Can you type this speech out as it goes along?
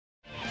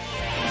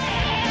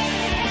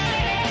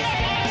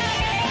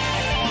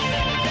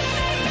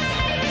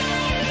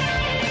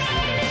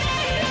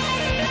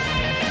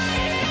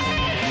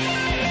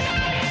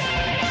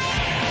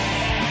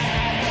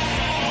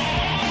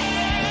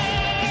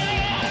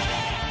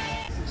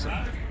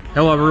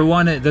Hello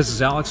everyone, this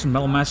is Alex from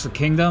Metal Master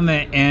Kingdom,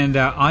 and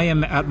I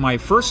am at my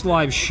first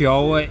live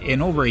show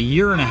in over a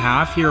year and a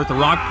half here at the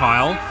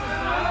Rockpile,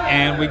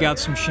 and we got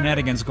some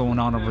shenanigans going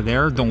on over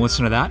there, don't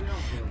listen to that,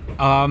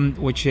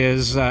 which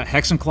is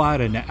Hexenclad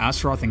and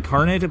Astaroth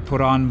Incarnate,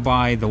 put on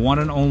by the one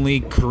and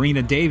only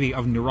Karina Davy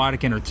of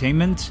Neurotic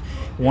Entertainment,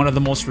 one of the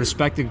most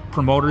respected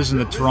promoters in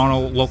the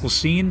Toronto local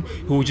scene,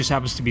 who just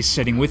happens to be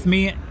sitting with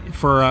me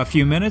for a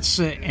few minutes.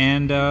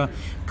 And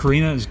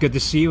Karina, it's good to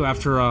see you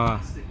after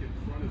a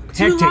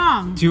Too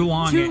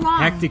long.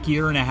 hectic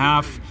year and a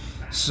half.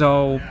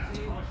 So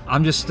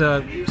I'm just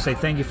say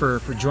thank you for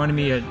joining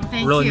me. It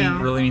really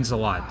means a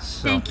lot.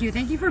 So. Thank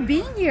you for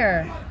being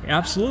here.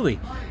 Absolutely,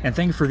 and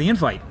thank you for the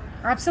invite.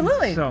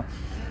 Absolutely.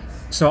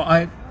 So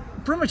I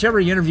pretty much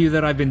every interview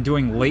that I've been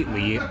doing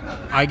lately,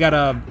 I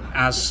gotta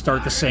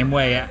start the same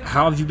way.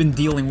 How have you been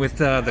dealing with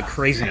the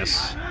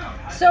craziness?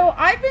 So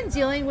I've been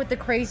dealing with the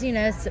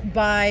craziness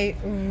by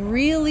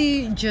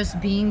really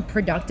just being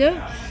productive.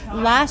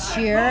 Last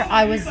year,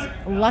 I was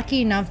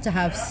lucky enough to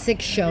have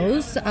 6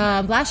 shows.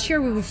 Last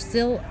year, we were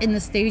still in the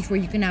stage where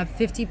you can have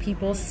 50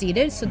 people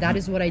seated. So that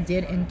is what I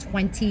did in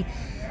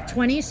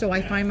 2020. So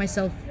I find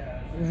myself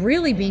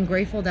really being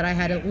grateful that I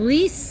had at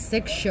least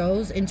 6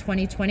 shows in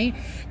 2020.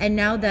 And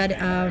now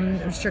that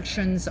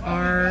restrictions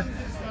are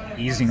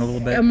easing a little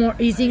bit.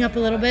 Easing up a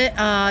little bit.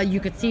 You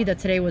could see that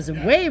today was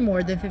way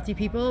more than 50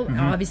 people,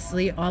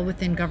 obviously all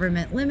within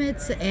government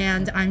limits,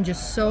 and I'm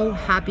just so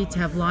happy to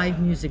have live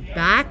music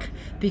back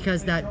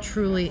because that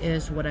truly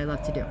is what I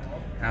love to do.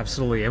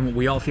 Absolutely, and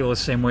we all feel the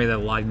same way that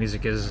live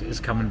music is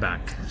coming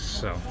back.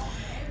 So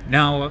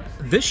now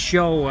this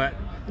show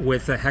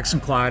with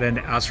Hexenclad and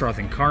Astaroth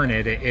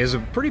Incarnate is a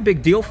pretty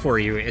big deal for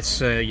you.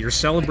 It's you're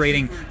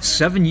celebrating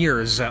 7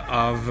 years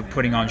of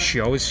putting on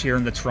shows here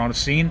in the Toronto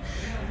scene.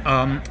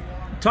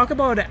 Talk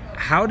about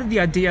how did the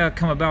idea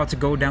come about to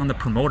go down the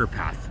promoter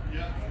path?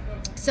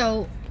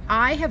 So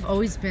I have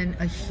always been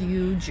a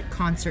huge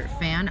concert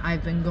fan.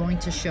 I've been going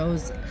to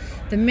shows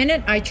the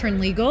minute I turned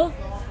legal,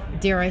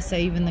 dare I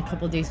say even a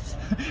couple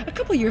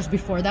years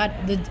before that.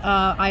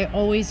 I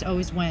always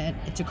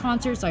went to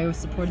concerts. I always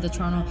supported the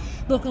Toronto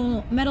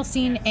local metal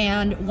scene,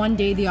 and one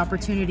day the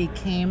opportunity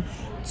came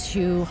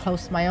to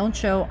host my own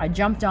show. I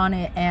jumped on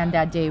it, and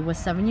that day was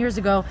 7 years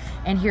ago,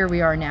 and here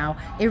we are now.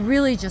 It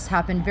really just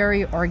happened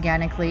very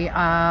organically.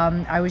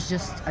 I was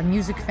just a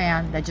music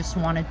fan that just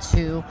wanted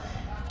to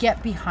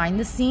get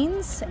behind the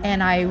scenes,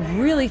 and I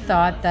really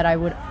thought that I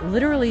would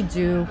literally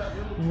do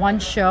one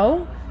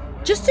show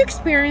just to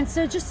experience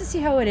it, just to see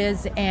how it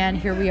is, and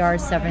here we are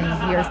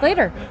 7 years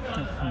later.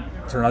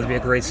 Turned out to be a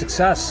great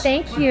success.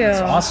 Thank you.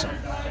 It's awesome.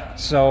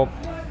 So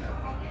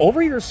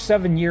over your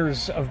 7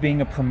 years of being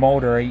a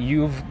promoter,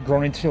 you've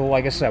grown into,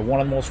 like I said, one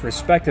of the most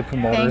respected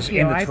promoters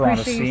in the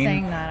Toronto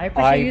scene. I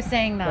appreciate you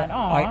saying that.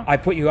 I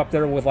put you up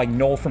there with like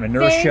Noel from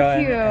Inertia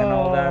and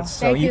all that.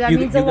 So that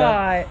means a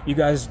lot. You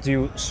guys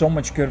do so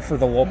much good for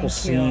the local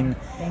scene.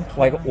 Thank you.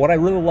 Like what I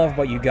really love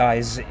about you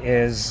guys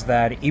is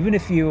that even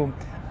if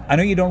I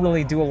know you don't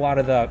really do a lot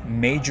of the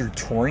major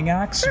touring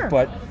acts, sure,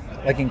 but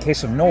like in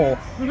case of Noel,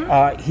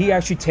 he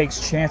actually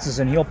takes chances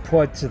and he'll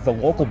put the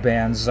local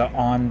bands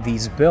on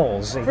these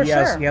bills. He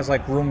has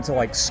like room to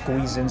like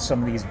squeeze in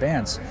some of these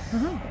bands.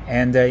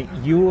 And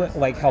you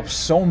like help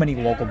so many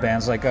local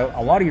bands. Like a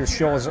lot of your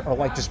shows are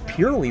like just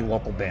purely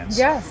local bands.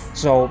 Yes.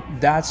 So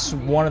that's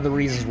one of the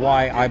reasons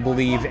why I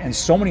believe, and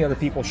so many other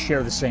people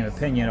share the same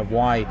opinion of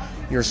why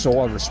you're so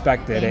well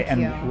respected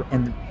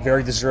and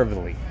very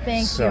deservedly.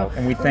 Thank you.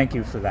 And we thank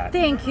you for that.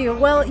 Thank you.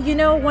 Well, you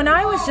know, when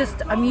I was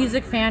just a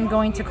music fan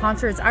going to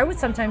concerts, I would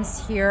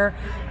sometimes hear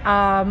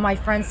my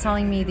friends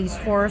telling me these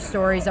horror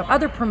stories of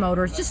other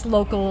promoters, just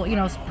local,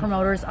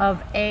 promoters,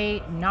 of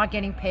A, not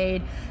getting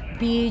paid,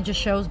 B, just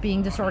shows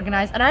being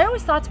disorganized. And I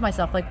always thought to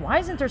myself, like, why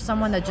isn't there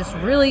someone that just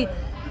really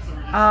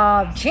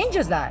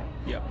changes that?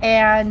 Yep.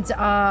 And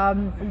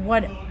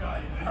what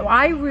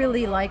I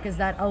really like is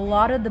that a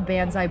lot of the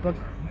bands I book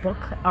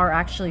are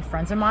actually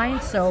friends of mine,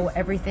 so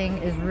everything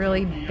is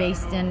really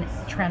based in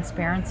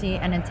transparency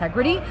and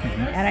integrity,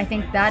 and I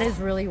think that is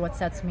really what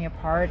sets me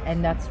apart,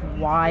 and that's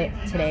why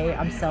today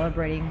I'm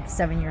celebrating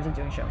 7 years of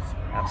doing shows.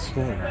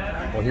 Absolutely.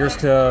 Well, here's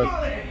to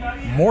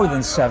more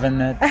than 7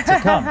 to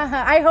come.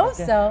 I hope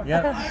so.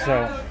 Yeah.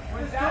 So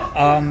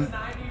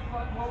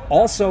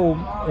also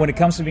when it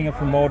comes to being a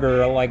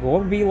promoter, like what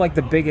would be like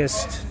the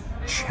biggest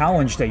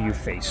challenge that you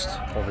faced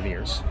over the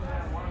years?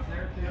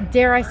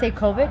 Dare I say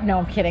COVID? No,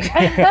 I'm kidding.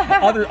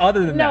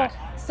 other than that.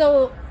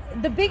 So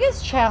the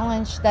biggest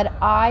challenge that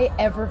I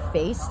ever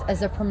faced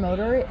as a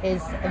promoter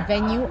is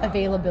venue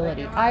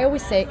availability. I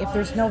always say if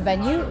there's no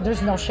venue,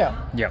 there's no show.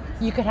 Yep.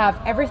 You could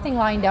have everything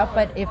lined up,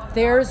 but if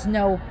there's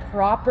no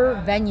proper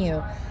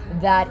venue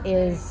that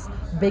is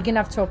big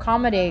enough to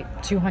accommodate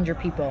 200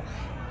 people,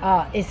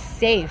 is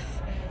safe,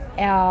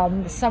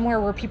 somewhere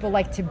where people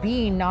like to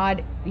be, not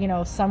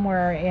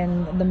somewhere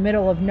in the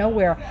middle of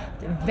nowhere.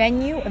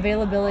 Venue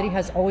availability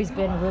has always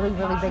been really,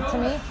 really big to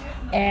me.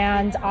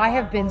 And I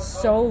have been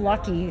so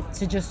lucky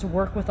to just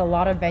work with a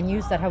lot of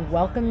venues that have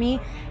welcomed me.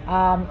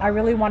 I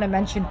really want to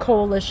mention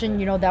Coalition.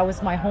 You know, that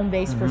was my home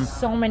base for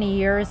so many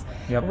years.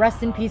 Yep.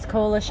 Rest in peace,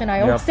 Coalition.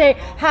 I always say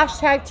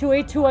hashtag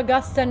 282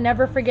 Augusta.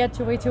 Never forget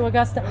 282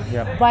 Augusta.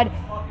 Yep. But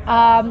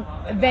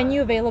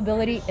venue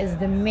availability is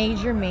the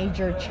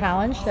major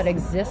challenge that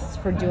exists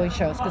for doing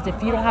shows. Because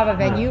if you don't have a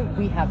venue,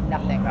 we have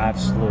nothing.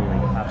 Absolutely,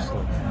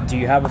 absolutely. Do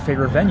you have a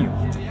favorite venue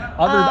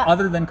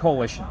other than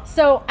Coalition?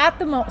 So at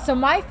the moment, so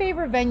my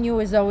favorite venue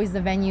is always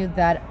the venue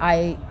that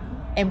I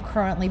am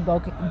currently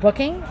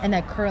booking and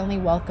that currently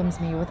welcomes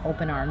me with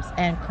open arms.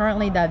 And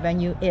currently that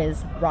venue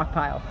is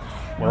Rockpile.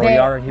 Where we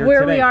are here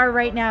where today. we are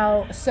right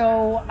now.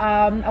 So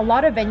a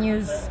lot of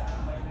venues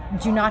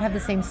do not have the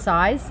same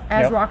size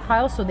as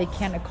Rockpile, so they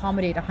can't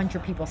accommodate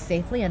 100 people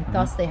safely, and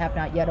thus they have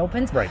not yet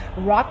opened. Right.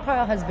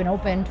 Rockpile has been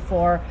opened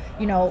for,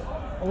 you know,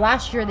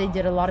 last year they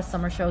did a lot of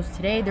summer shows.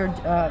 Today they're,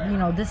 you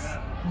know,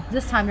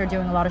 this time they're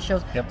doing a lot of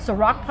shows. Yep. So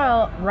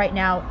Rockpile right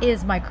now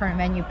is my current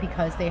venue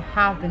because they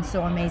have been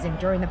so amazing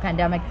during the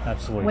pandemic.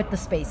 Absolutely. With the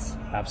space.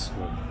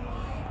 Absolutely.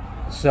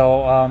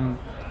 So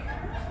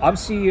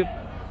obviously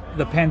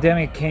the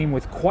pandemic came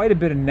with quite a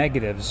bit of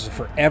negatives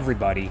for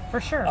everybody. For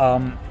sure.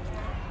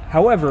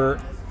 However,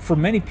 for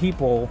many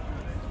people,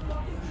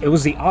 it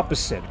was the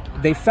opposite.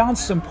 They found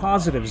some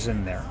positives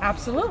in there.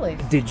 Absolutely.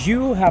 Did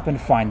you happen to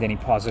find any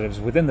positives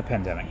within the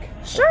pandemic?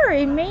 Sure.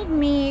 It made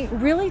me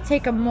really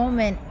take a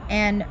moment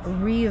and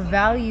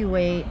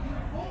reevaluate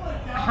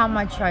how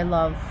much I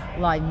love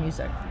live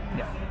music.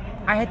 Yeah.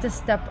 I had to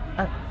step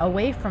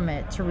away from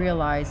it to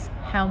realize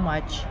how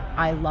much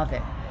I love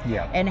it.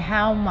 Yeah. And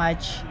how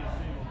much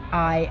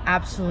I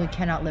absolutely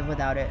cannot live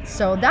without it.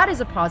 So that is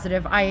a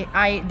positive.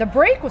 The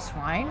break was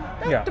fine.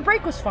 The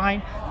break was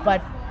fine,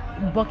 but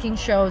booking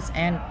shows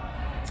and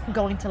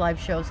going to live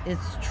shows is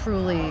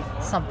truly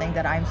something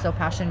that I'm so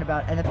passionate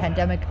about, and the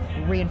pandemic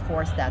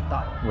reinforced that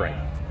thought. Right.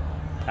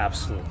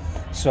 Absolutely.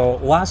 So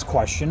last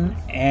question,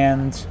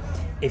 and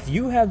if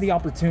you had the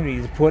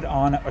opportunity to put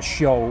on a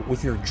show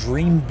with your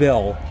dream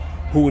bill,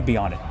 who would be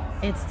on it?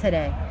 It's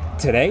today.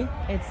 Today?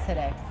 It's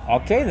today.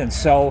 Okay, then,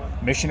 so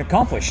mission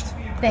accomplished.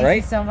 Thank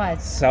right? you so much.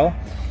 So,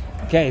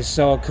 okay,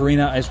 so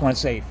Karina, I just want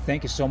to say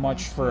thank you so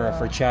much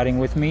for chatting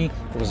with me.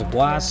 It was a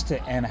blast,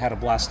 and I had a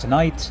blast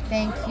tonight.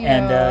 Thank you.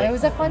 And it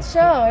was a fun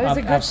show. It was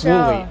a good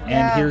absolutely. show.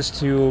 And here's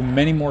to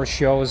many more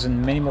shows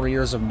and many more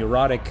years of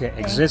Neurotic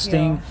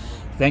existing.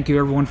 Thank you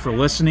everyone for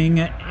listening,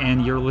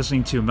 and you're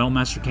listening to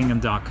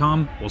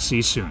metalmasterkingdom.com. We'll see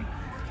you soon.